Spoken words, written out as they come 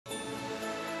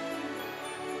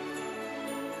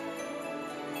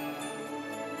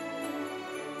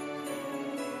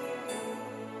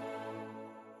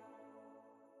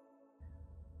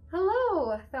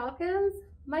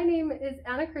My name is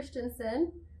Anna Christensen.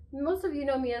 Most of you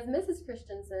know me as Mrs.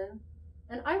 Christensen,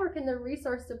 and I work in the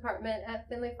resource department at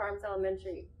Finley Farms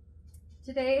Elementary.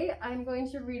 Today, I'm going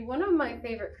to read one of my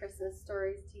favorite Christmas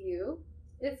stories to you.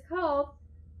 It's called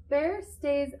Bear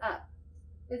Stays Up.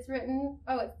 It's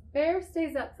Bear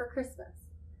Stays Up for Christmas.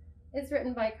 It's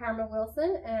written by Karma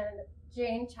Wilson and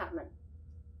Jane Chapman.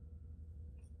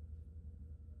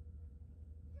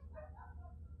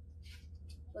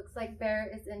 Looks like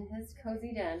Bear is in his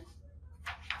cozy den.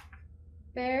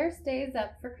 Bear stays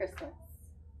up for Christmas.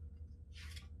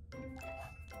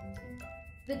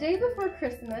 The day before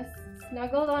Christmas,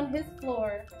 snuggled on his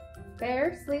floor,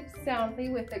 Bear sleeps soundly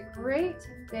with a great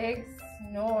big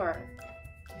snore.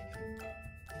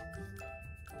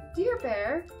 "Dear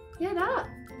Bear, get up,"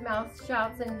 Mouse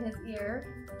shouts in his ear.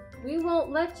 "We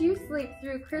won't let you sleep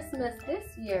through Christmas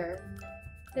this year."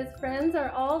 His friends are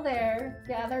all there,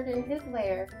 gathered in his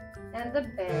lair, and the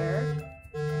bear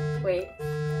wakes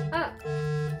up.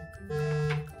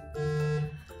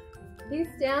 He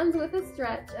stands with a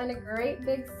stretch and a great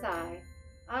big sigh.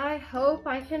 "I hope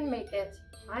I can make it.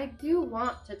 I do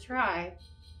want to try."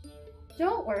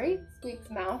 "Don't worry," squeaks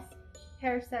Mouse.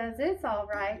 "Hare says it's all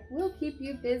right. We'll keep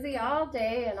you busy all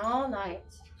day and all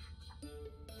night."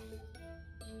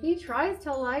 He tries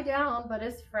to lie down, but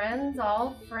his friends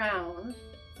all frown.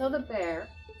 So the bear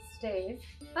stays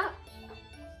up.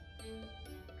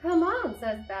 "Come on,"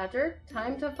 says Badger,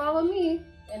 "time to follow me.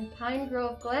 In Pine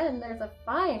Grove Glen there's a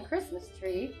fine Christmas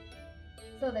tree."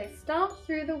 So they stomp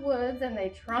through the woods and they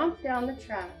tromp down the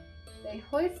track. They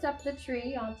hoist up the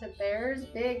tree onto Bear's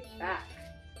big back.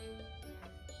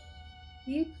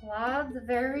 He plods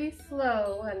very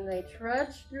slow and they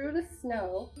trudge through the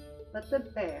snow, but the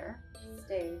bear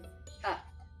stays up.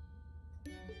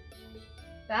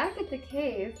 Back at the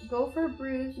cave, Gopher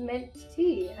brews mint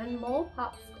tea and Mole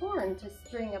pops corn to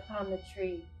string upon the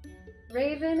tree.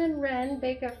 Raven and Wren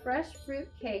bake a fresh fruit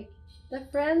cake. The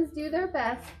friends do their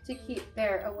best to keep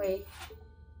Bear awake.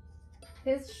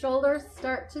 His shoulders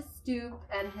start to stoop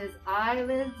and his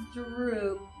eyelids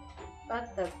droop,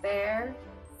 but the bear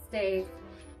stays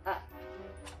up.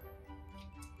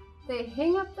 They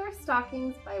hang up their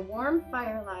stockings by warm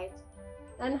firelight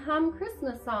and hum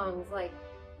Christmas songs like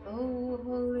 "Oh,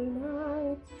 Holy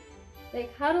Night." They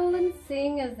cuddle and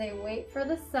sing as they wait for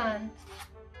the sun.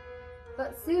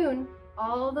 But soon,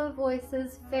 all the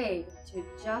voices fade to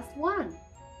just one.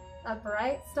 A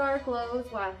bright star glows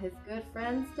while his good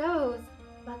friends doze,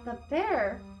 but the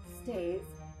bear stays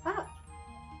up.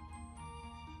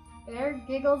 Bear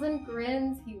giggles and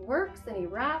grins, he works and he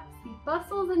raps, he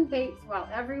bustles and baits while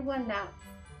everyone naps.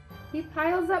 He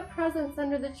piles up presents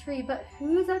under the tree, but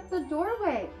who's at the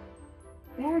doorway?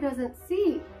 Bear doesn't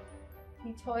see.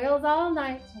 He toils all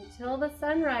night until the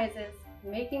sun rises,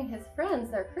 making his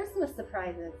friends their Christmas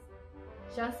surprises.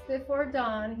 Just before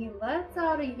dawn, he lets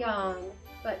out a yawn,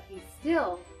 but he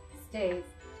still stays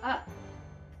up.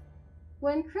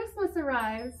 When Christmas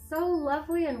arrives, so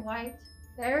lovely and white,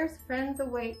 Bear's friends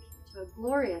awake to a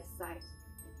glorious sight.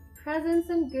 Presents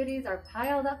and goodies are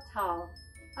piled up tall.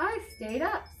 "I stayed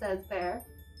up," says Bear,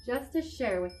 "just to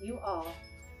share with you all."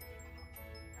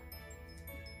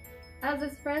 As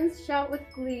his friends shout with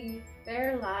glee,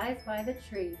 Bear lies by the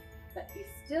tree, but he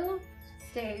still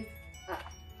stays up.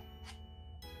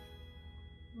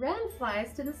 Wren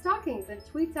flies to the stockings and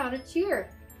tweets out a cheer.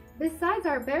 "Besides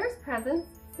our bear's presents,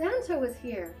 Santa was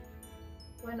here."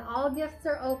 When all gifts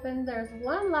are opened, there's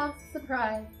one last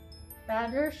surprise.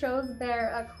 Badger shows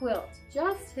Bear a quilt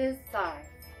just his size.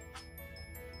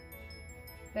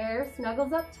 Bear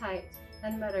snuggles up tight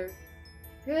and mutters,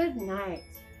 "Good night."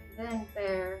 Then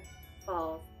Bear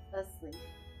falls asleep.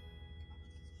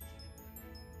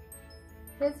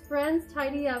 His friends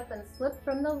tidy up and slip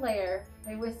from the lair.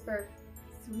 They whisper,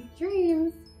 "Sweet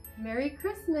dreams, Merry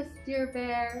Christmas, dear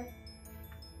Bear."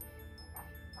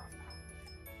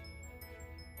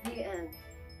 The end.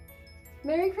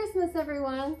 Merry Christmas,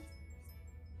 everyone.